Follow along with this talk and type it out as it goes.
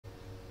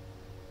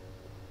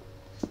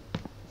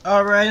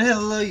Alright,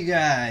 hello you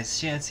guys,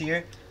 Chance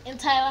here, And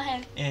Tyler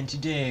here. and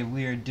today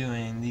we are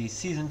doing the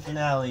season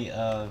finale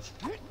of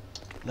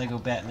LEGO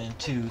Batman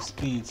 2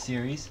 Speed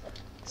Series.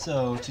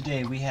 So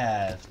today we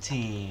have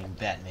Team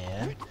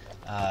Batman,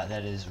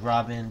 that is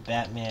Robin,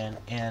 Batman,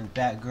 and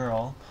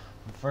Batgirl,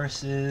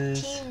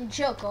 versus Team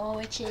Joker,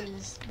 which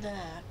is the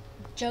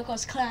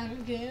Joker's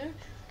clown goon,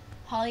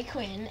 Harley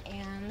Quinn,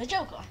 and the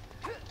Joker.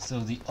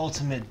 so the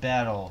ultimate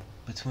battle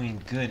between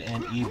good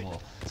and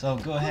evil. So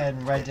go ahead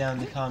and write down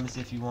in the comments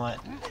if you want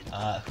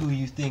who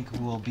you think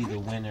will be the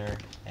winner,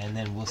 and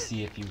then we'll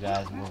see if you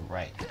guys were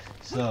right.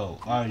 So,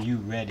 are you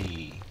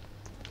ready?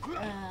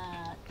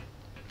 Yeah,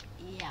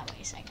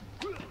 wait a second.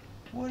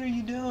 What are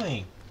you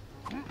doing?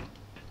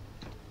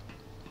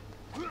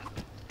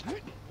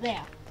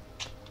 There.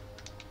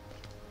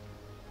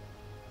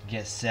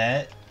 Get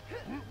set.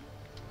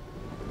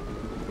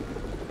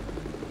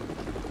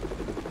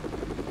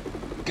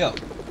 Go.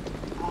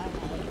 Alright.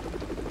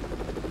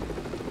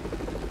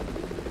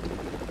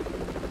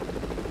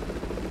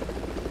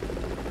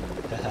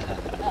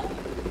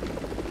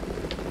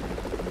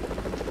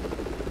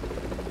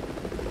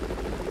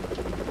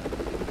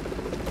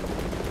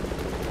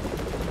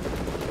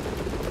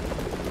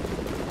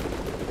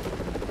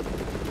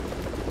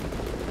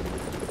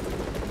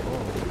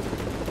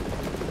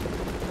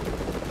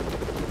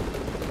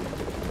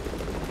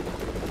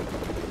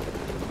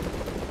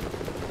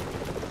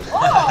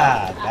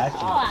 Got you.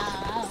 Wow.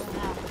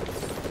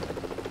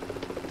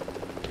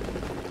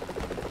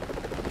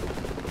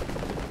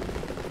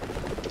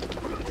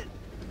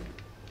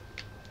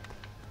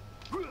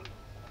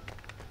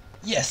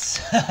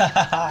 Yes.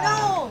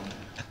 No!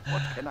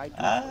 What can I do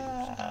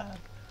Ah.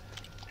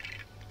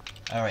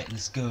 All right,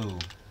 let's go,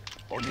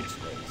 for you? On its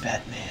way.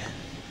 Batman.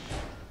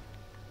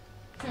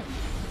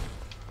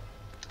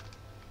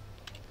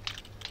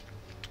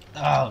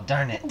 Oh,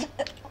 darn it.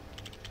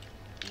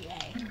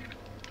 Yay.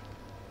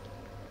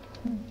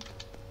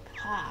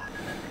 Ha.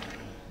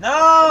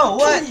 No,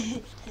 what?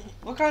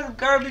 What kind of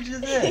garbage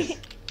is this?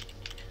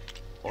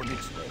 On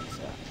its way,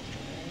 sir.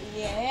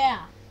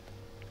 Yeah.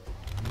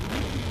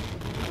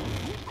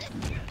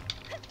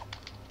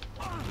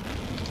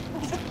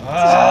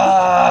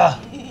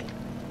 Ah!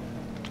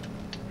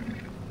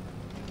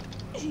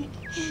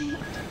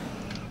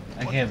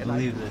 I can't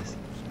believe this.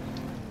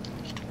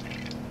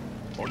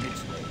 On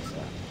its way,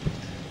 sir.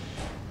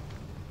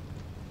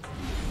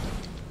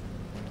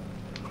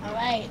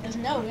 Alright, there's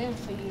no room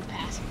for you to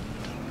pass me.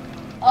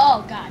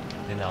 Oh god.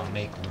 Then I'll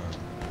make room.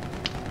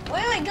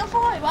 Wait, go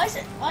forward. Why is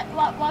it? Why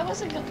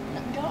was it not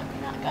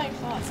going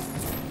forward?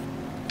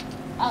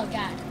 Oh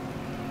god.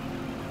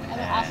 I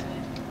went off of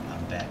it.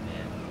 I'm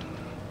Batman.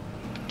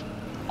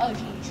 Oh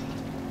jeez.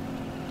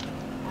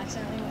 I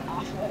accidentally went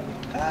off road.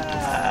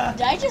 Ah!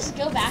 Did I just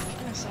go back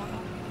in a circle?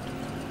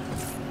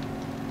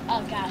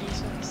 Oh god, he's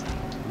going to circle.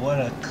 What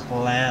a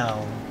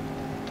clown.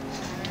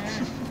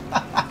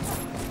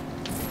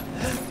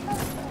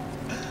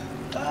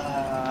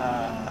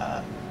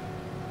 Ah!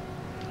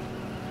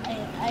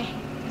 I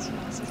hate this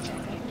monster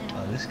truck right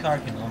now. Oh, this car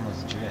can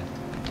almost drift.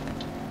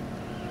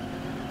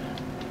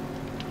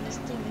 This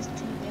thing is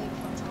too big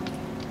for Tommy.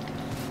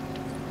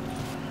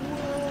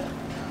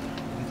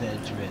 Look at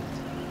that drift.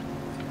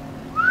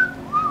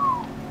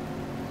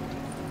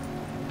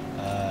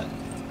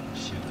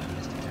 Shoot, I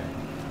missed a turn.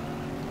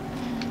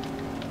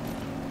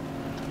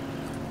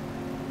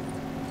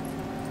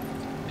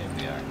 There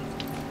we are.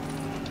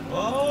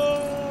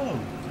 Whoa!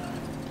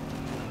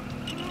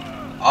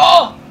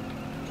 Oh!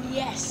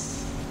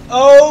 Yes.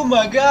 Oh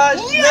my gosh!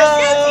 Yes, no!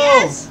 yes,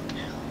 yes!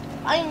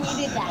 I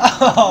needed that.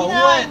 Oh, you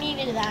know, what? I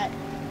needed that.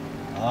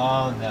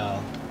 Oh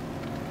no.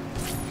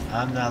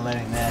 I'm not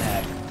letting that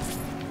happen.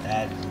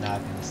 That is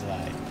not gonna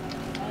slide.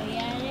 Oh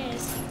yeah, it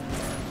is.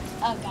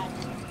 Oh god.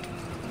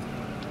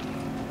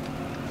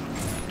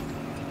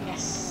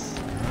 Yes.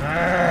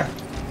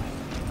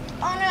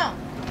 Oh no!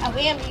 I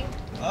whammed you.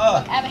 Oh!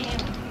 I have a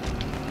hammer.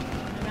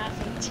 I'm not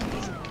afraid to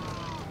use it.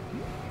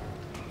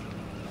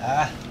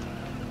 Ah!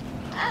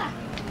 Ah!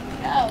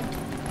 No.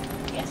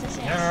 Yes, yes,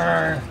 yes.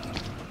 Grr.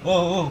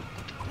 Whoa, whoa!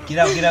 Get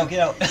out, get out, get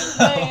out!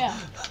 Yeah.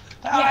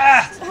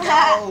 Ah! Yes.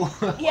 No!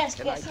 Yes,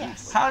 yes,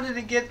 yes. How did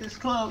it get this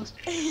close?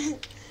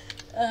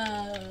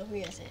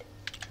 Where is it?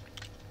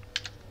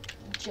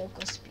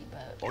 Joker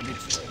speedboat. On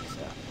its way,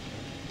 sir.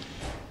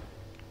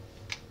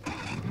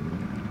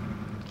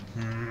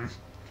 Hmm.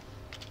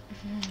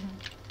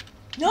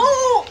 No!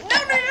 No,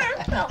 no, no,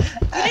 no!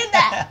 You did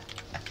that!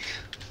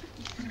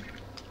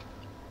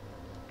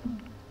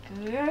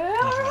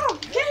 Girl!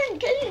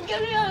 Get in,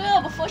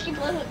 before she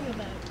blows up your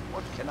boat.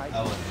 What can I do? I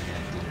wasn't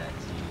gonna do that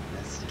to you.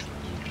 That's just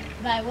evil.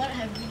 But I wouldn't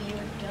have been able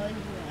to go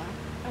anywhere.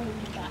 Oh,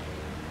 you got it.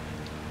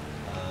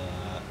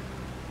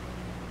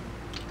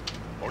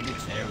 On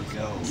its There way, we sir.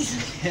 go.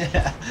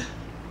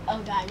 Oh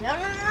god, no, no,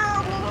 no,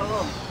 no, no,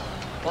 no.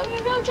 Go, go,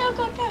 go, Joe,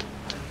 go, go.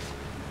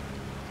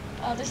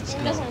 Oh, this Let's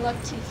thing go. doesn't look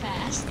too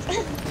fast.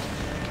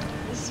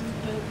 This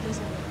boat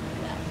doesn't look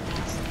that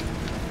fast.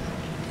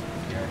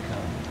 Here I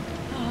come.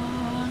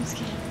 Oh, I'm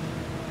scared.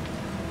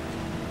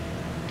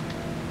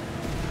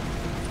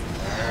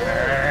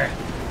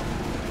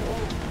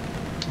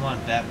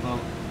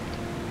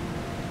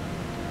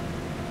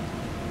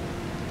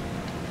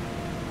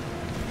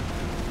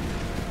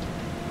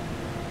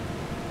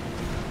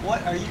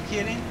 What? Are you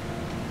kidding?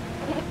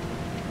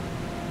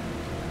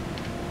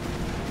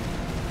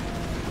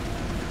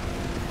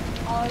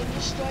 Oh, you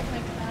destroyed my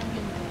crown.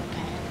 You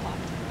bad fuck.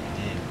 I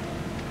did.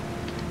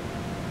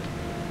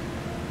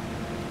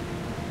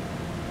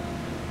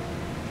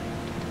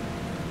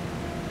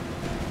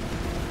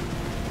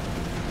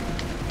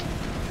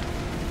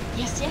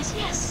 Yes, yes,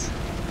 yes.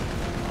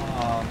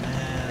 Oh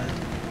man.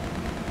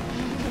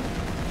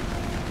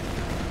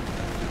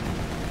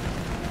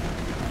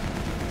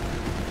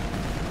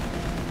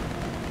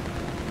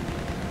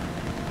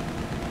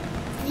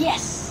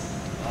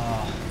 Yes.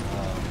 Oh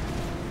no.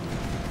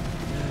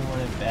 I really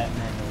wanted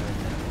Batman to win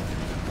that one,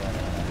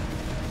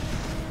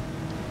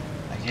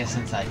 but I guess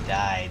since I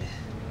died,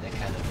 that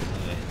kind of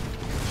blew it.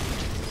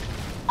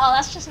 Oh,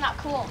 that's just not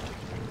cool.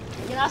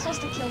 You're not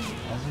supposed to kill people.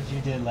 That's what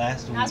you did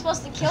last week. You're not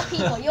supposed to kill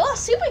people. You're a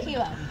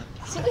superhero.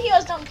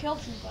 Superheroes don't kill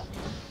people.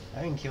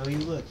 I can kill you.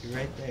 Look, you're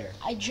right there.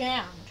 I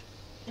drowned.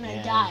 And I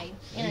Yeah. died.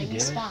 And You I did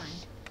it?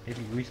 respawned. If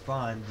you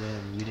respawn,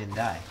 then you didn't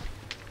die.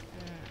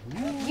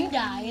 You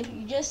died.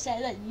 You just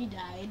said that you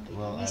died. But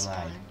Well, you I respawned.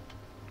 lied.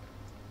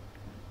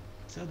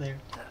 So there.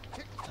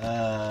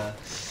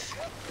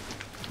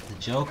 The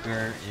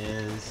Joker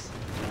is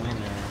the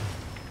winner.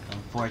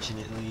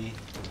 Unfortunately,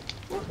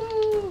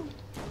 Woohoo!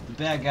 the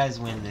bad guys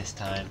win this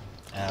time.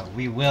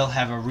 We will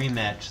have a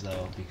rematch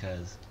though,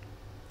 because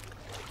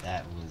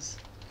that was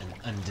an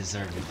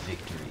undeserved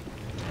victory,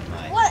 in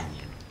my What?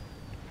 opinion.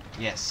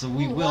 Yes, so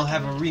we Ooh, will lucky.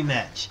 have a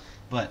rematch.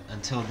 But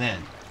until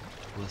then,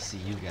 we'll see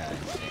you guys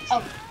next Oh,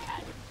 time.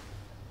 God.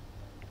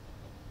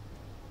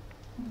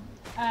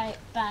 Alright,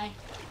 bye.